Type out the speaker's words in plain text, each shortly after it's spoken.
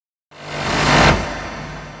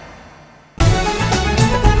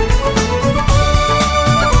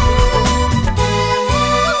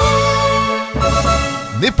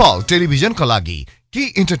नेपाल टेलिभिजनका लागि की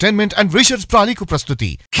entertainment and research प्रणालीको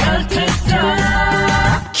प्रस्तुति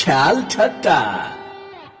ख्याल ठट्टा।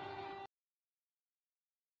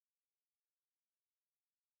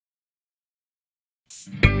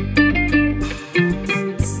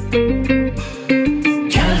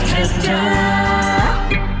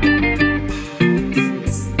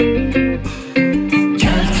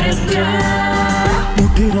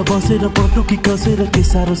 बसेर पटुकी कसेर के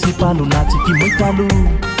सारो सिपालु नाचे कि मैतालु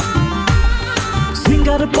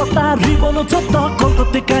सिंगार पट्टा रिबन छोटा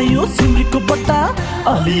कलकत्ते कायो सिमरीको बट्टा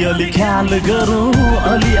अलि अलि ख्याल गरौँ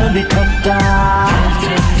अलि अलि ठट्टा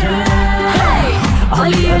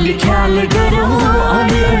अलि अलि ख्याल गरौँ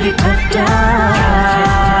अलि अलि ठट्टा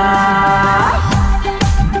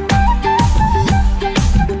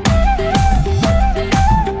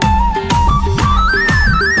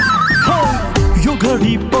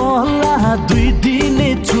घडी पहला दुई दिने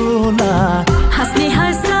चोला हँस्ने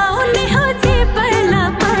हँसाउने हो जे पर्ला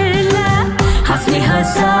पर्ला हँस्ने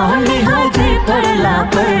हँसाउने हो जे पर्ला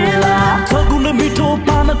पर्ला सगुन मिठो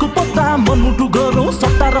पानको पत्ता मनमुटु गरौँ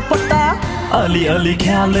सट्टा र पट्टा अलि अलि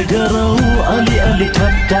ख्याल गरौँ अलि अलि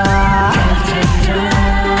ठट्टा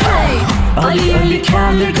अलि अलि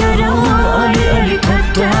ख्याल गरौँ अलि अलि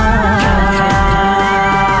ठट्टा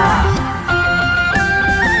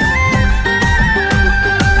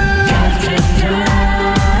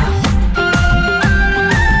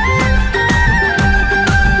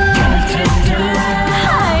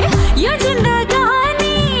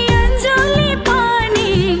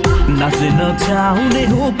चाहने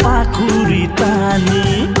हो पाखुरी तानी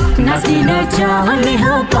नाच्न चाहने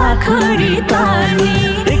हो पाखुरी तानी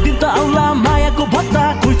एक दिन त आउला मायाको भत्ता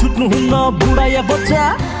कोही छुट्नु हुन्न बुढा या बच्चा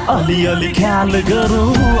अलि अलि ख्याल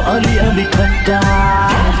गरौँ अलि अलि ठट्टा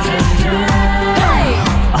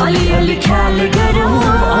अलि अलि ख्याल गरौँ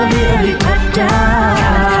अलि अलि ठट्टा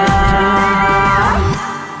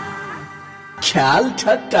ख्याल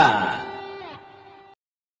ठट्टा।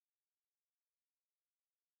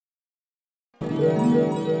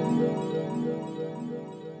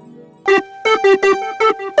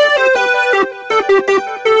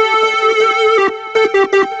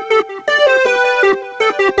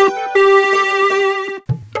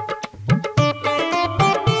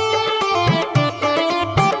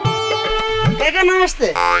 नमस्ते।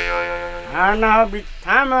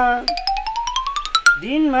 बित्थामा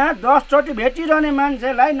दिनमा 10 चोटि भेटिरहने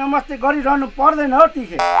मान्छेलाई नमस्ते गरिरहनु पर्दैन हो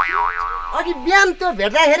तिखे। अघि बिहान त्यो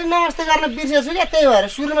भेट्दाखेरि नमस्ते गर्न बिर्सेछु क्या, त्यही भएर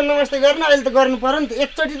सुरुमा नमस्ते गर्न अहिले त गर्नु पर्यो नि त,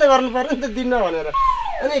 एकचोटि त गर्नु पर्यो नि त दिनमा भनेर।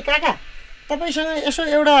 अनि काका तपाईँसँग यसो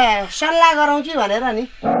एउटा सल्लाह गरौँ कि भनेर नि।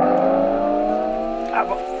 अब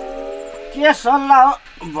के सल्लाह हो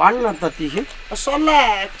भन्न त तिखे।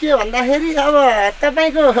 सल्लाह के भन्दाखेरि अब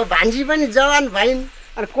तपाईँको भान्जी पनि जवान भइन्,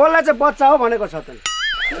 अनि कसलाई चाहिँ बच्चा हो भनेको छ त।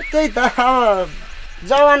 त्यही त अब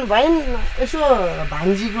जवान भइन्, यसो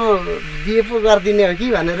भान्जीको बिहे पो गरिदिने हो कि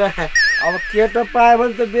भनेर। अब केटो पायो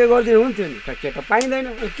भने त बिहे गरिदिनु हुन्थ्यो नि, त केटो पाइँदैन,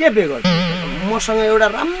 के बिहे गर्छ। मसँग एउटा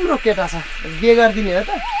राम्रो केटा छ, बिहे गरिदिने हो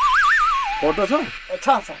त। फोटो छ? छ।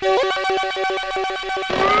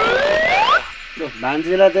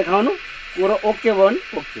 भान्जीलाई देखाउनु, कुरो ओके भयो नि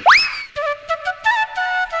ओके।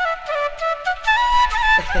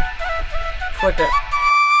 फोटो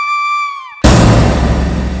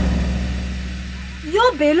यो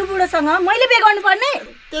भेलु बुढोसँग मैले बिहे गर्नुपर्ने?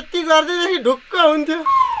 त्यति गर्दैदेखि ढुक्क हुन्थ्यो,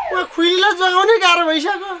 खुइला जगाउनै गाह्रो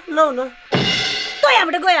भइसक्यो। लौ न त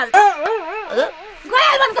यहाँबाट गइहाल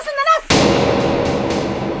गइहाल भनेको सुन्दैनस्?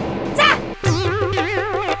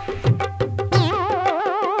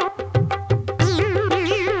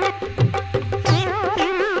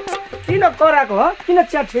 किन कराएको हो, किन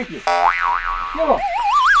च्याट ठेक्यो के हो?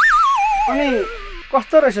 अनि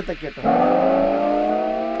कस्तो रहेछ त केटो?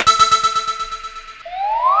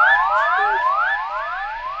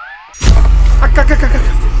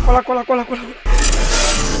 कोला कोला कोला कोला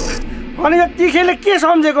अनि यो तिखेले के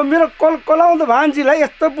सम्झेको मेरो कोलाउँदो भान्जीलाई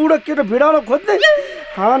यस्तो बुढो केटो भिडाउन खोज्दै?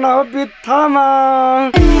 खाना हो बित्थामा।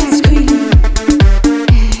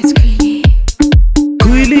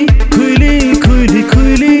 खुइली खुइली खुइली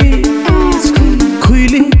खुइली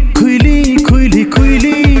खुइली खुइली खुइली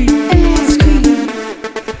खुइली।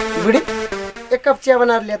 बुढी एक कप चिया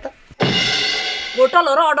बनाएर ल्याए त।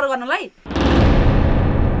 होटलहरु अर्डर गर्नलाई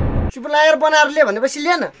चिप लागेर बनाएर ल्याए भनेपछि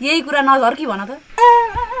ल्याएन। यही कुरा नगर कि भन त।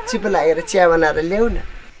 चिप लागेर चिया बनाएर ल्याउ न।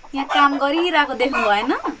 यहाँ काम गरिरहेको देख्नु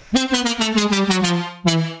भएन?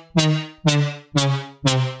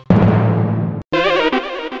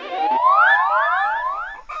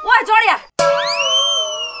 ओ जडिया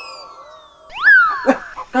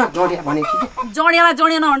जडिया भने कि जडियालाई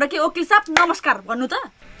जडिया नभन्दा के वकिल साहब नमस्कार भन्नु त।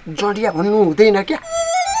 जडिया भन्नु हुँदैन क्या।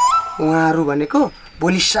 उहाँहरू भनेको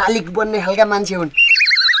भोलि शालिक बन्ने खालका मान्छे हुन्।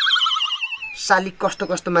 शालिक कस्तो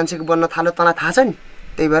कस्तो मान्छेको बन्न थाल्यो तँलाई थाहा छ नि,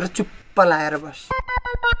 त्यही भएर चुप्प लाएर बस।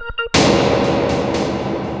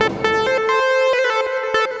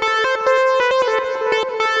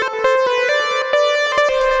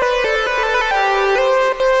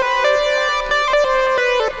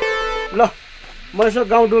 ल म यसो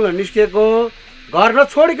गाउँ डुल्न निस्किएको, घर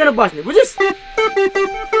नछोडिकन बस्ने, बुझिस्?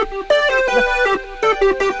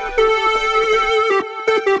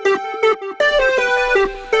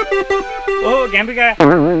 ओ घ्याम्पिका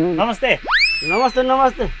नमस्ते। नमस्ते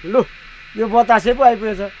नमस्ते। लु यो बतासे पो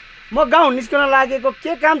आइपुगेछ। म गाउँ निस्कन लागेको,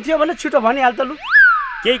 के काम थियो भने छिटो भनिहाल त। लु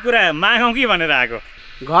केही कुरा मागौँ कि भनेर आएको।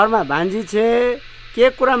 घरमा भान्जी छे, के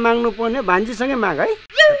कुरा माग्नु पर्ने भान्जीसँगै माग है।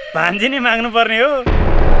 भान्जी नै माग्नु पर्ने हो।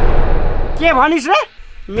 के भनिस् र?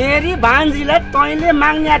 मेरी भान्जीलाई तैँले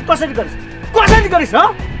माग्ने आँट कसरी गरिस् ह?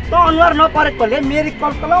 त अनुहार नपरेकोले मेरी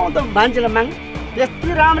कल्कलाउ त भान्जीलाई माग्नु।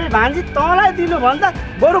 यति राम्रै भान्जी तँलाई दिनुभन्दा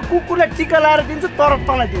बरु कुकुरलाई टिका लाएर दिन्छु, तर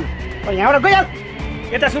तँलाई दिनु। यहाँबाट गइहाल।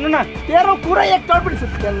 यता सुन्नु न, तेरो कुरा एक टल पनि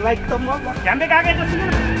सुन्छु। त्यसलाई त म झ्याम्पे काका यता सुन्नु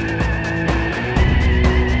न।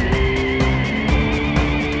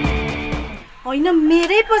 होइन,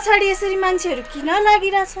 मेरै पछाडि यसरी मान्छेहरू किन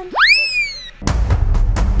लागिरहेछन्?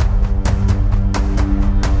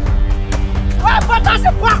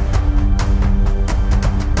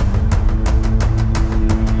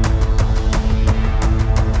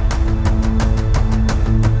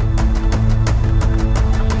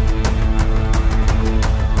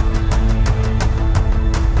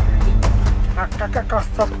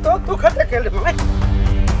 कस्तो दुःख देखेले मलाई।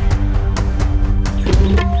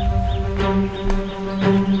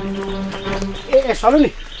 ए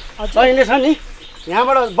सलोनी, तैँले छ नि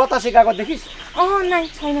यहाँबाट बतासे गएको देखिस्? नै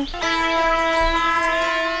छैन।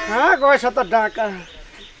 कहाँ गएछ त डाका?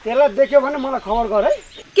 त्यसलाई देख्यो भने मलाई खबर गर है।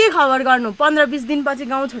 के खबर गर्नु? 15-20 दिनपछि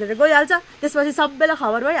गाउँ छोडेर गइहाल्छ, त्यसपछि सबैलाई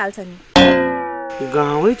खबर भइहाल्छ नि।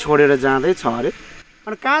 गाउँै छोडेर जाँदैछ अरे?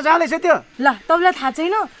 अनि कहाँ जाँदैछ त्यो? ल तपाईँलाई थाहा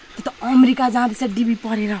छैन? त्यो त अमेरिका जाँदैछ डिबी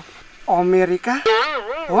परेर। अमेरिका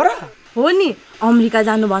हो र? हो नि, अमेरिका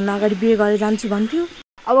जानुभन्दा अगाडि बिहे गरेर जान्छु भन्थ्यो।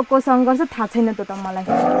 अब कोसँग गर्छ थाहा छैन त मलाई।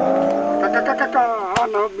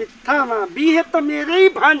 बित्थामा बिहे त मेरै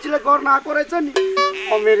भान्जीलाई गर्न आएको रहेछ नि।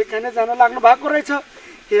 अमेरिका नै जान लाग्नु भएको रहेछ।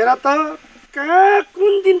 हेर त कहाँ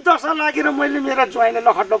कुन दिन दशा लागेर मैले मेरो ज्वाइँलाई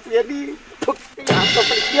लखट्न पुगेँ नि। हात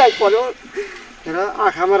पनि के आइपर्यो। हेर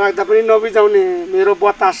आँखामा राख्दा पनि नबिजाउने मेरो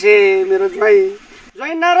बतासे, मेरो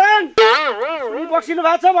ज्वाइँ नारायण बक्सिनु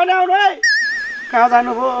भएको छ भने आउनु है। कहाँ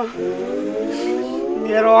जानुभयो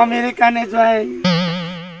मेरो अमेरिका नै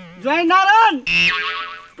ज्वाइँ नारायण?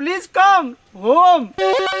 Please come home.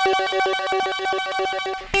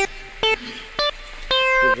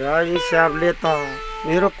 जय हिसाबले त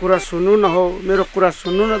मेरो कुरा सुन्नु न हो, मेरो कुरा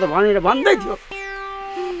सुन्नु न त भनेर भन्दै थियो।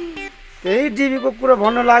 त्यही डिबीको कुरा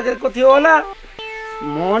भन्न लागेको थियो होला।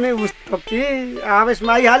 म नै उस्तो कि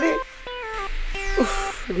आवेशमा आइहालेँ।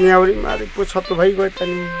 न्याउरी मारे पो छत्तो भइगयो त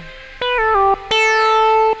नि।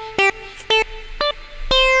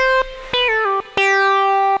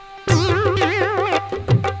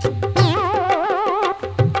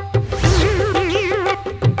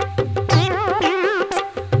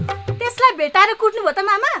 भेटाएर कुट्नु भयो त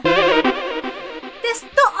मामा?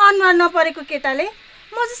 त्यस्तो अनुहार नपरेको केटाले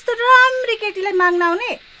म जस्तो राम्री केटीलाई माग्न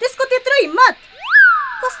आउने, त्यसको त्यत्रो हिम्मत?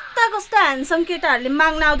 कस्ता कस्ता ह्यान्डसम केटाहरूले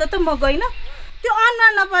माग्न आउँदा त म गइन, त्यो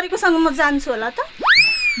अनुहार नपरेकोसँग म जान्छु होला त?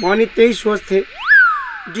 म नि त्यही सोच्थे।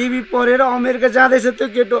 डिबी परेर अमेरिका जाँदैछ त्यो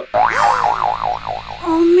केटो।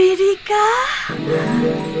 अमेरिका?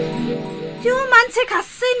 त्यो मान्छे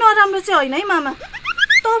खासै नराम्रो चाहिँ होइन है मामा।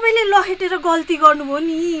 तपाईँले लखेटेर गल्ती गर्नुभयो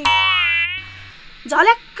नि।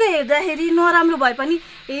 झल्याक्क हेर्दाखेरि नराम्रो भए पनि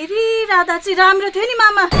हेरिराधा चाहिँ राम्रो थियो नि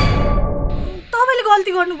मामा। तपाईँले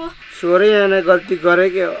गल्ती गर्नुभयो। सोरे होइन, गल्ती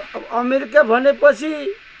गरेकै हो। अब अमेरिका भनेपछि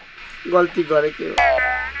गल्ती गरेकै हो।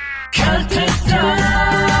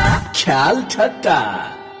 ख्याल ठट्टा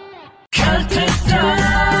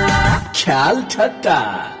ख्याल ठट्टा।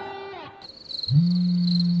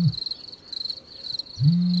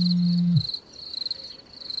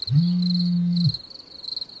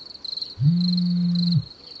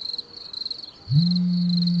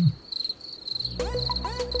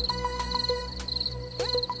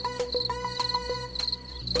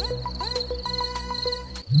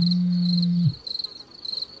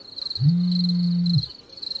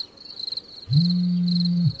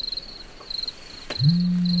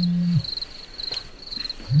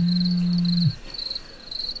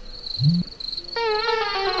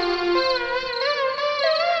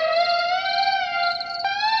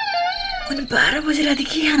 अनि 12 बजी राति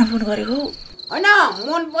के खान फोन गरेको? हैन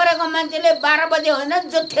मन परेको मान्छेले 12 बजे होइन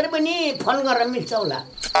जतिखेर पनि फोन गरेर मिल्छ होला।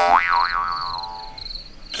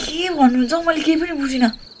 के भन्नुहुन्छ मैले केही पनि बुझिन।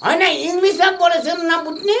 हैन इंग्लिशमा बोलेछन्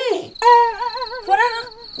नबुझ्ने परा न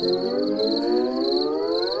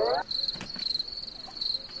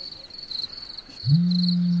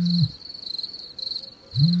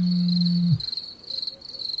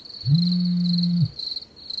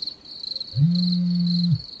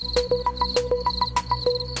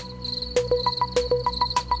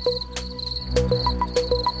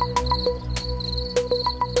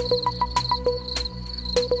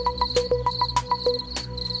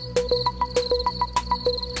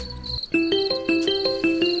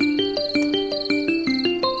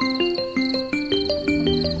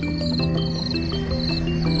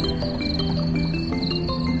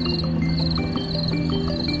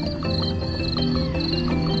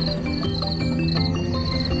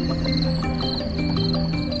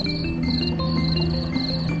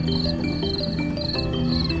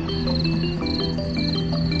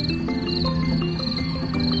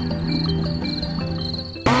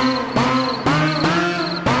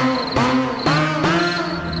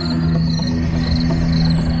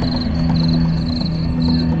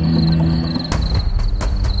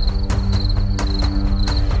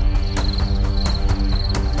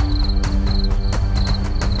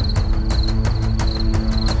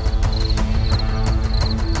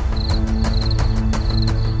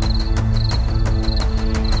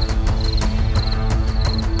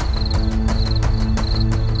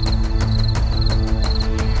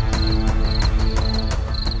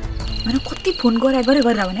फोन गरे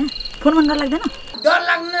भने फोन मन डर लाग्दैन? डर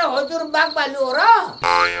लाग्ने हजुर बाघबाली हो र?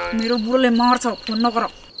 मेरो बुढोले मर्छ फोन नगर।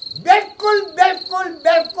 बिल्कुल बिल्कुल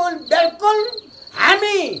बिल्कुल बिल्कुल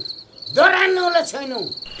हामी डराउनेवाला छैनौँ।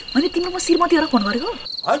 अनि तिमीले म श्रीमती हो फोन गरेको?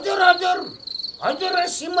 हजुर हजुर हजुर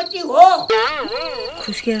श्रीमती हो।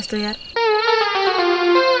 खुस्के जस्तो यार।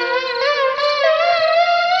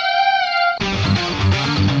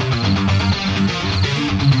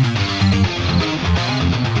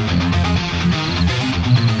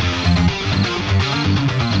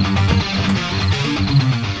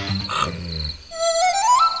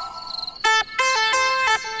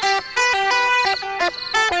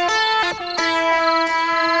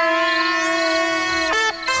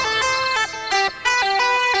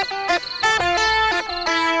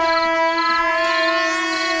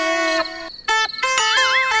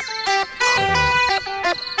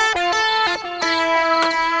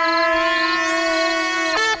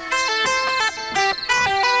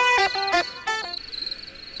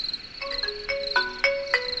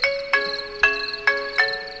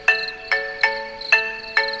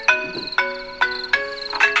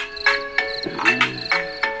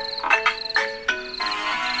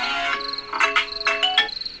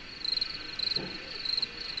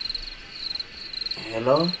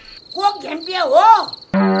 हेलो को घ्याम्पे हो?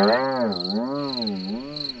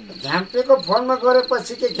 घ्याम्पेको फोनमा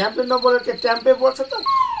गरेपछि के घ्याम्पे नबोलेर के ट्याम्पे बोल्छ त?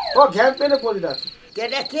 हो घ्याम्पे नै बोलिरहेको छु।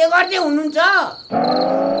 केटा के गर्दै हुनुहुन्छ?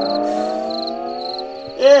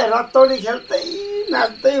 ए रतौली खेल्दै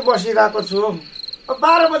नाच्दै बसिरहेको छु।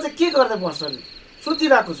 12 बजे के गर्दै बस्छ नि?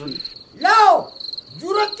 सुतिरहेको छु नि। ल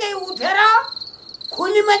जुरुक्कै उठेर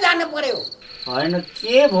खोलीमा जानु पर्यो। होइन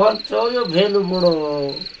के भन्छौ यो भेलु बुढो?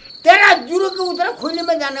 तेरा जुरुक्कै उठेर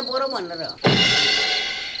खोलीमा जानु पर्यो भनेर।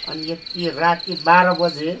 अनि यति राति 12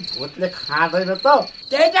 बजे भूतले खाँदैन त?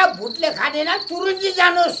 त्यही त भूतले खाँदैन, तुरुन्ती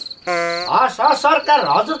जानुस्। हस् हस् सरकार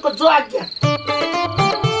हजुरको जो आज्ञा।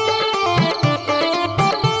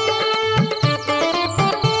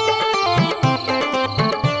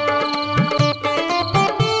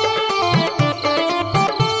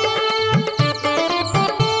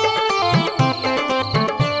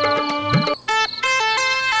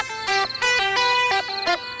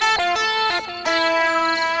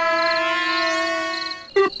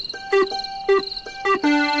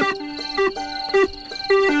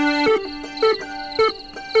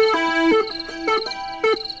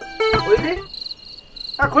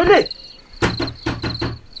 खोले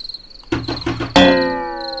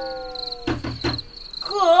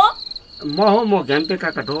म घ्याम्पे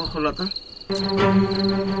काका ढोका खोल त।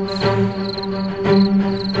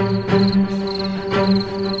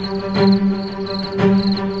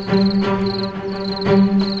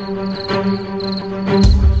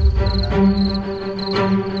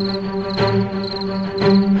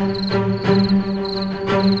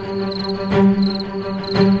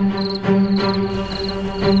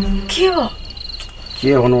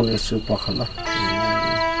 के हुनु यसो पखल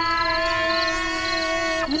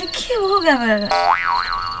मैले के हो गामेर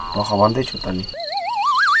पख भन्दै छु त नि।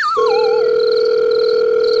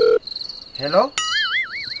 हेलो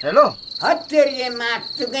हेलो हत्तेरी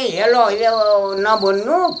माथुकै हेलो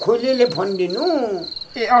नभन्नु खुलीले फोन दिनु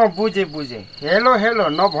ए बुझे हेलो हेलो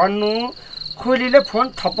नभन्नु खुलीले फोन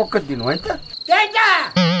थपक्क दिनु है त त्यही त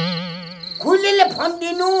खुलीले फोन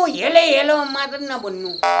दिनु हेले हेलो मात्र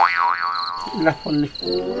नभन्नु ल फोन लि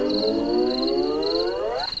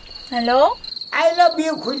हेलो आई लभ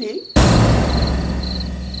यु खुली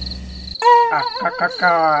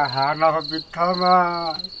काका हाना बित्थामा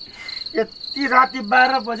यति राति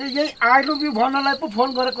 12 बजे यही आई लभ यु भन्नलाई पो फोन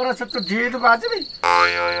गरेको रहेछ त ढिलो बाजे नि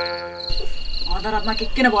अधा रातमा के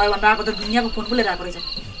किन भयो भनेर आएको त दुनियाँको फोन बोलेर आएको रहेछ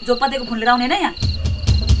जो पतेको फोन लिएर आउने हैन यहाँ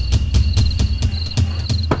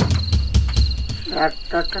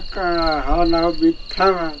काका हाना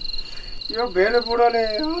बित्थामा यो भेलो बुढोले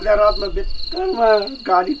अहिले रातमा बित्थामा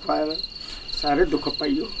गाडी खुवाएर साह्रै दुःख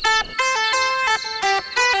पाइयो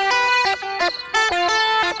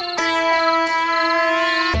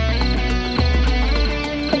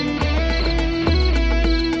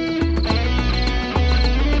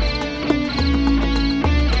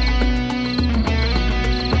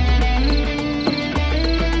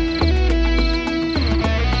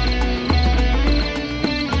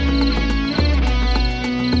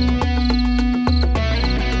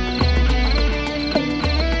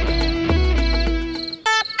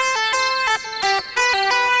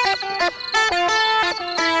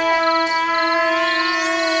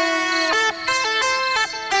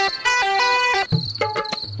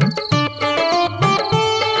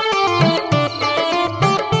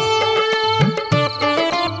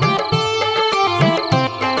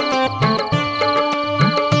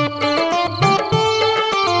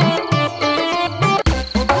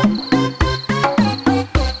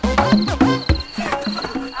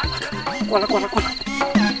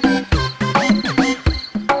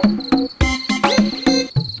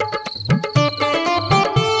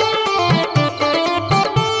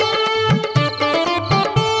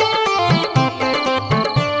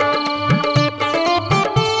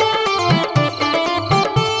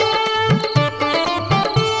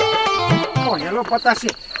बतासे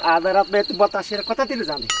आधा रातमा यति बतासेर कतातिर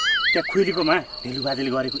जाने त्यहाँ खुइलीकोमा ढिलु बाजेले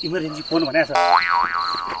गरेको इमर्जेन्सी फोन भनेको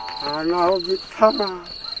छ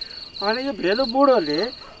अनि यो भेलो बुढोले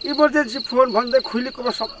इमर्जेन्सी फोन भन्दै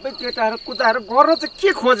खुइलीकोमा सबै केटाहरू कुदाएर गर्न चाहिँ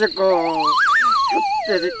के खोजेको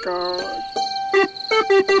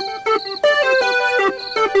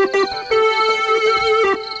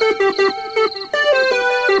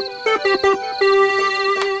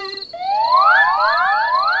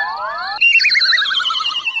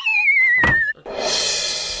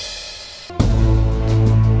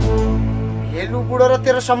बुढो र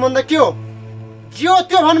तेरो सम्बन्ध के हो जियो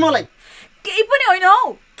त्यो भन् मलाई केही पनि होइन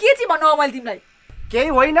हौ के चाहिँ भन्नु हो मैले तिमीलाई केही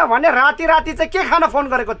होइन भने राति राति चाहिँ के खान फोन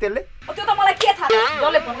गरेको त्यसले त्यो त मलाई के थाहा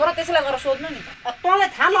जसले फोन गर त्यसैलाई गएर सोध्नु नि तँलाई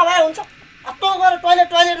थाहा नभए हुन्छ तँ गएर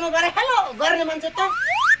टोइलेटमा गएर हेलो गर्ने मान्छे त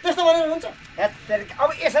त्यस्तो गरेर हुन्छ अब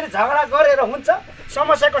यसरी झगडा गरेर हुन्छ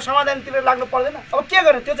समस्याको समाधानतिर लाग्नु पर्दैन अब के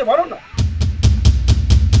गर्ने त्यो चाहिँ भनौँ न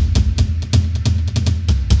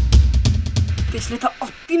त्यसले त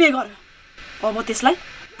अति नै गर्यो अब त्यसलाई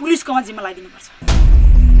पुलिसकोमा जिम्मा लगाइदिनुपर्छ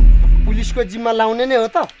पुलिसको जिम्मा लाउने नै हो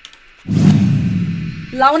त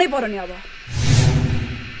लाउनै पर्यो नि अब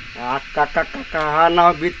काका न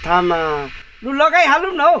बित्थामा लु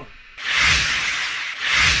लगाइहालौँ न हौ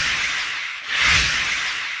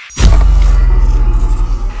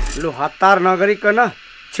लु हतार नगरिकन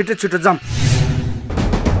छिटो छिटो जाम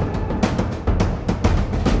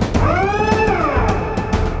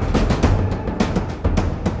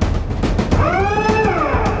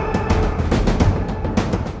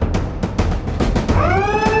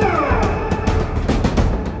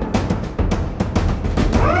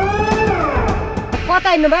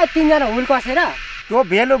भयो 3 जना हुल कसेर त्यो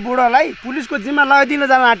भेलो बुढोलाई पुलिसको जिम्मा लगाइदिन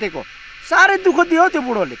जान आँटेको साह्रै दुःख दियो त्यो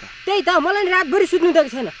बुढोले त त्यही त मलाई रातभरि सुत्नु दिएको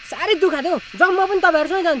छैन साह्रै दुःख दियो जाउँ म पनि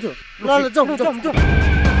तपाईँहरूसँगै जान्छु ल जाउँ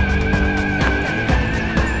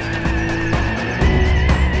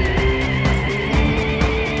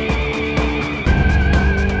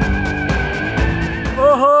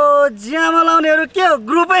ओहो जियामा लाउनेहरू के हो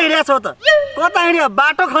ग्रुपै हिँडेको छौ त कता हिँड्यो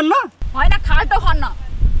बाटो खन्न होइन खाल्टो खन्न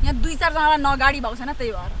यहाँ 2-4 जनालाई नगाडी भएको छैन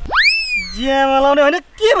त्यही भएर जियामा लाउने होइन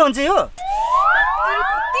के भन्छ यो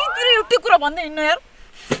त्यहीतिर एउटै कुरा भन्दै हिँड्नु यार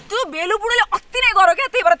त्यो भेलु बुढोले अति नै गर्यो क्या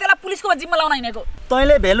त्यही भएर त्यसलाई पुलिसकोमा जिम्मा लाउन हिँडेको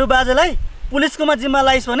तैँले भेलु बाजेलाई पुलिसकोमा जिम्मा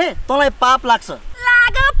लाइस् भने तँलाई पाप लाग्छ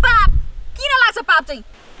लाग पाप किन लाग्छ पाप चाहिँ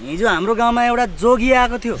हिजो हाम्रो गाउँमा एउटा जोगी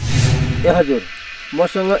आएको थियो ए हजुर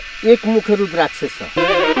मसँग एकमुखे रुद्राक्ष छ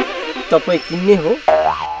तपाईँ किन्ने हो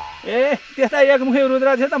ए त्यस्ता एकमुखे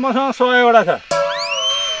रुद्राक्ष त मसँग 100 वटा छ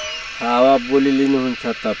हावा बोली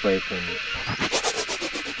लिनुहुन्छ तपाईँ पनि।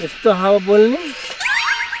 यस्तो हावा बोल्ने?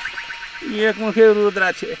 एकमुखे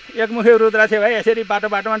रुद्राक्ष भाइ यसरी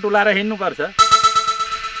बाटोमा डुलाएर हिँड्नुपर्छ।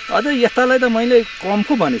 अझ यस्तालाई त मैले कम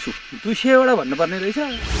पो भनेछु, 200 वटा भन्नुपर्ने रहेछ।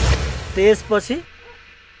 त्यसपछि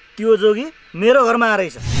त्यो जोगी मेरो घरमा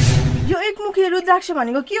आएछ। यो एकमुखे रुद्राक्ष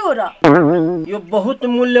भनेको के हो र? यो बहुत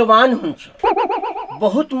मूल्यवान हुन्छ,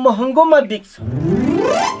 बहुत महँगोमा बिक्छ।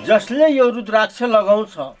 जसले यो रुद्राक्ष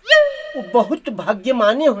लगाउँछ ऊ बहुत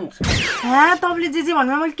भाग्यमानी हुन्छ। तपाईँले जे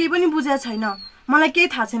भन्नु मैले केही पनि बुझेको छैन, मलाई केही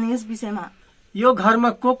थाहा छैन यस विषयमा। यो घरमा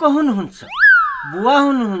को हुनुहुन्छ? बुवा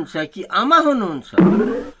हुनुहुन्छ कि आमा हुनुहुन्छ?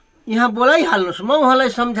 यहाँ बोलाइहाल्नुहोस्, म उहाँलाई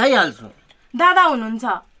सम्झाइहाल्छु। दादा हुनुहुन्छ।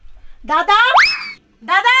 दादा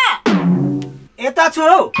दादा यता छु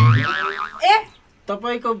हौ। ए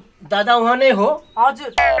तपाईको दादा उहाँ नै हो?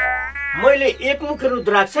 हजुर। मैले एकमुखे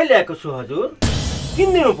रुद्राक्ष ल्याएको छु हजुर,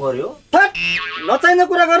 किनिदिनु पर्यो। नचाहिँदो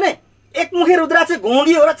कुरा गर्ने? एकमुखे रुद्राक्ष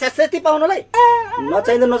घोडी हो र छेस्ती पाउनलाई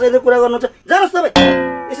नचाहिँदो कुरा गर्नुहुन्छ। जानुहोस् तपाईँ,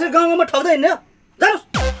 यसरी गाउँमा ठग्दै हिँड्ने हो, जानुहोस्।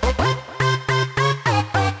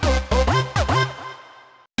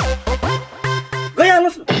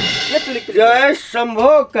 गइहाल्नुहोस्। जय शम्भो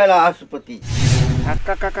कैलाशपति।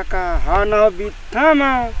 काका हन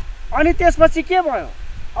बित्थामा। अनि त्यसपछि के भयो?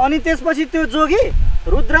 अनि त्यसपछि त्यो जोगी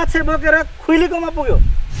रुद्राक्ष बोकेर खुइलीकोमा पुग्यो।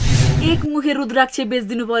 एकमुखे रुद्राक्ष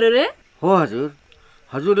बेच्दिनु पर्यो रे? हो हजुर।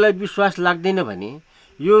 हजुरलाई विश्वास लाग्दैन भने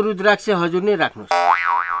यो रुद्राक्ष हजुर नै राख्नुहोस्।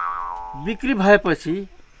 बिक्री भएपछि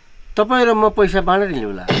तपाईँ र म पैसा बाँडेर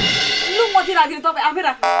ल्याउला। लु म चाहिँ राख्दिनु, तपाईँ आफै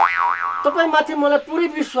राख्नु। तपाईँमाथि मलाई पुरै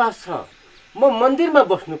विश्वास छ। म मन्दिरमा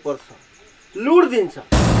बस्नुपर्छ, लुट दिन्छ।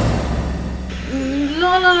 ल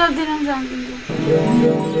दिन जान्दिन्छु।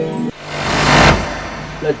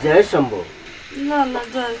 ल जय शम्भो। ल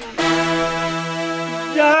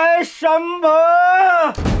जय शम्भो।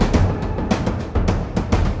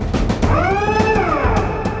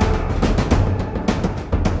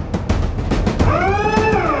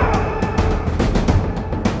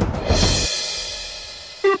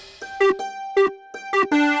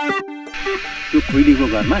 त्यो खुइलीको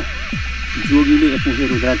घरमा जोगीले एकमुखे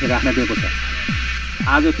रुद्राक्ष राख्न दिएको छ।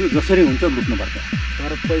 आज त्यो जसरी हुन्छ लुट्नुपर्छ।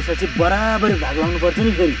 तर पैसा चाहिँ बराबरी भाग लाउनुपर्छ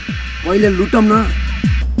नि फेरि। पहिले लुटौँ न।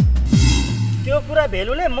 त्यो कुरा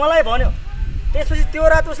भेलुले मलाई भन्यो। त्यसपछि त्यो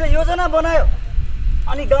रात उसले योजना बनायो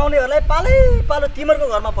अनि गाउँलेहरूलाई पालो तिमीहरूको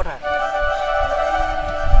घरमा पठायो।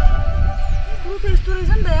 यस्तो रहेछ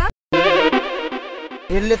नि त यार।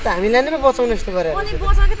 यसले त हामीलाई नै बचाउने जस्तो गरे। अनि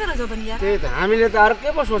बचाकै त रहेछ त नि यार। त्यही त हामीले त अरू के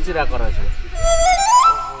पो सोचिरहेको रहेछौँ।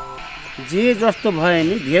 जे जस्तो भयो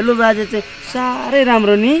नि भेलु बाजे चाहिँ साह्रै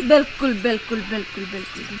राम्रो नि। बिल्कुल।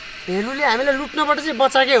 भेलुले हामीलाई लुट्नबाट चाहिँ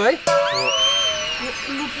बचाएकै हो है।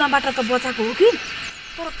 लुट्नबाट त बचाएको हो कि,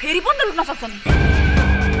 तर फेरि पनि त लुट्न सक्छ नि।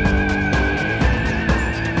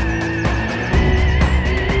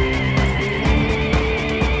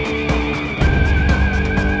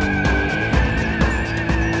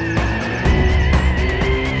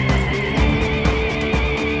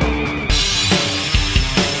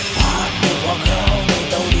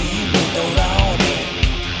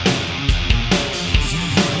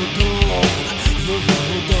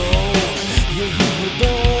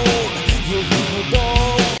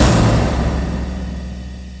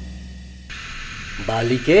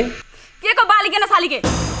 बालिके के को बालिके न सालिके?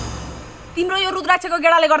 तिम्रो यो रुद्राक्षको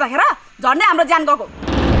गेडाले गर्दाखेरि झन्डै हाम्रो ज्यान गएको।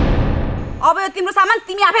 अब यो तिम्रो सामान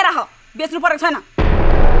तिमी आफै राख, बेच्नु परेको छैन।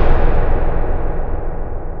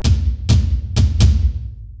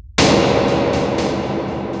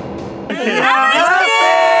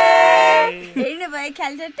 हेर्नु भयो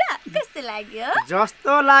ख्याल ठट्टा कस्तो लाग्यो?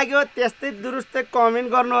 जस्तो लाग्यो त्यस्तै दुरुस्तै कमेन्ट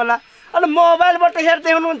गर्नु होला। अनि मोबाइलबाट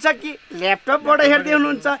हेर्दै हुनुहुन्छ कि ल्यापटपबाट हेर्दै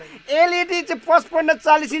हुनुहुन्छ, एलइडी चाहिँ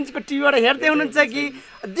 55-40 इन्चको टिभीबाट हेर्दै हुनुहुन्छ कि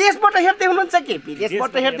देशबाट हेर्दै हुनुहुन्छ कि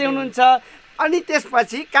विदेशबाट हेर्दै हुनुहुन्छ, अनि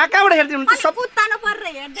त्यसपछि कहाँबाट हेर्दै हुनुहुन्छ, सब पुत्तानो परेर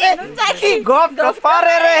हेर्दै हुनुहुन्छ कि गफ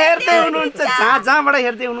परेर हेर्दै हुनुहुन्छ, जहाँबाट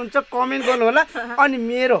हेर्दै हुनुहुन्छ कमेन्ट गर्नु होला। अनि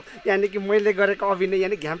मेरो यानि कि मैले गरेको अभिनय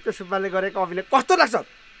यानि 𝐊𝐸𝐿 सुब्बाले गरेको अभिनय कस्तो लाग्छ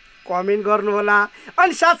कमेन्ट गर्नु होला।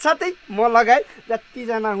 अनि साथसाथै म लगायत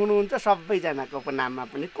जतिजना हुनुहुन्छ सबैजनाको नाममा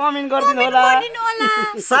पनि कमेन्ट गरिदिनु होला।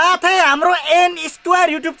 साथै हाम्रो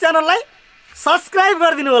𝐴𝑁² युट्युब च्यानललाई सब्स्क्राइब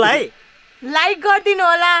गरिदिनु होला है। लाइक गरिदिनु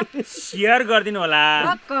होला, शेयर गरिदिनु होला,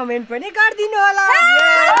 कमेन्ट पनि गरिदिनु होला।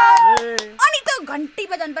 अनि त्यो घन्टी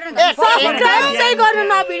बजाउनु पर्यो। सब्स्क्राइब चाहिँ गर्नु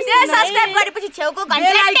नबिर्सिनु। सब्स्क्राइब गरेपछि छेउको घन्टी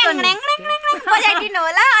बजाइदिनु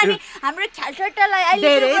होला। अनि हाम्रो ख्याल ठट्टालाई अहिले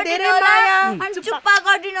धेरै माया अनि चुप्पा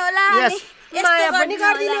गरिदिनु होला। अनि माया पनि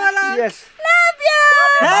गरिदिनु होला। Love you.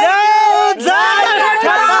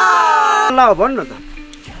 ल भन्नु त।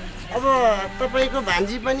 अब तपाईको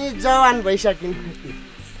भान्जी पनि जवान भइसकिन्।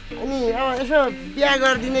 अनि अब यसो बिहा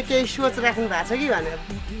गरिदिने केही सोच राख्नु भएको छ कि भनेर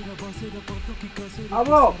अब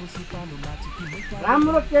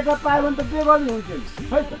राम्रो केटा पायो भने त के गर्नु हुन्छ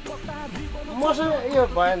खै त मसँग यो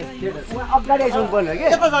भएन अगाडि आइसक्नु पर्ने के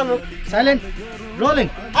यता जानु साइलेन्ट रोलिङ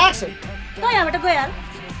एक्सन त यहाँबाट गइहाल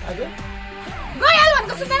हजुर गइहाल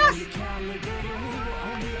भनेको सुन्दैनस्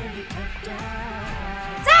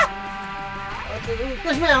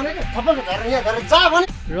त्यसमै आउने के थप्पलको धरेर यहाँ गरेर जा भने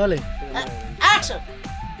रोलिङ एक्सन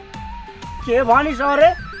के भनिस् अरे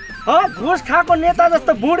घुस खाएको नेता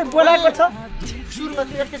जस्तो बुढी बोलाएको छ सुरुमा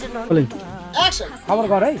चाहिँ एकैछिन रोलिङ एक्सन खबर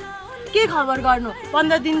गर है के खबर गर्नु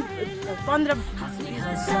 15 दिन 15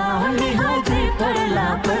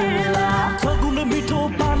 सगुन मिठो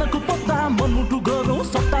पानको पत्ता मनमुटु गरौँ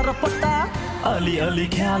सट्टा र पट्टा अलि अलि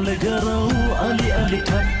ख्याल गरौँ अलि अलि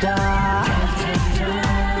ठट्टा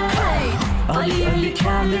अलि अलि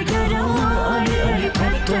ख्याल गरौँ अलि अलि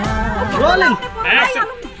ठट्टा रोलिङ एक्सन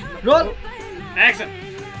रोल एक्सन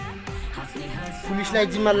पुलिसलाई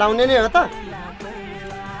जिम्मा लाउने नै हो त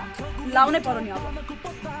लाउनै पर्यो नि अब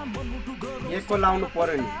यसको लाउनु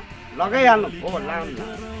पर्यो नि लगाइहाल्नु हो लाउनु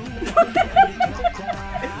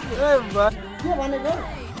के भनेको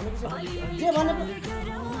के भनेको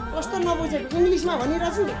कस्तो नबुझेको इङ्ग्लिसमा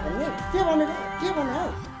भनिरहेछु भन्ने के भनेको के भने हो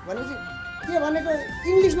भनेपछि के भनेको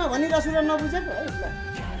इङ्ग्लिसमा भनिरहेछु र नबुझेको है ल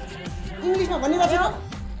इङ्ग्लिसमा भनिरहेछु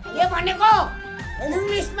के भनेको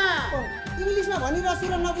इङ्ग्लिसमा भनिरहेछु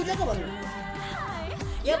र नबुझेको भन्नु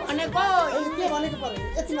के भनेको पर्यो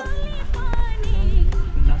यति मात्र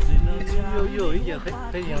यो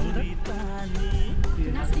खै यहाँ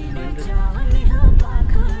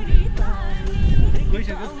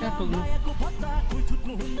गइसक्यो कहाँ पुग्नु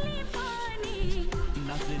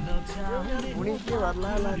बुढी के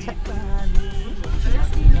भर्ला ला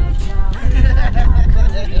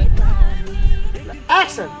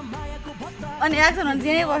एक्सन अनि एक्सन भने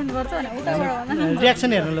जे बस्नु पर्छ भने उताबाट रियाक्सन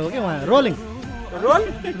हेर्नु ल हो के उहाँ rolling role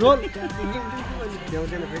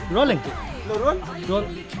rolling role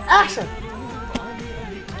action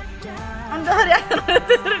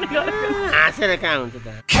हाँसेर कहाँ हुन्छ त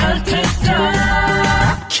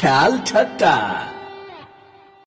ख्याल ठट्टा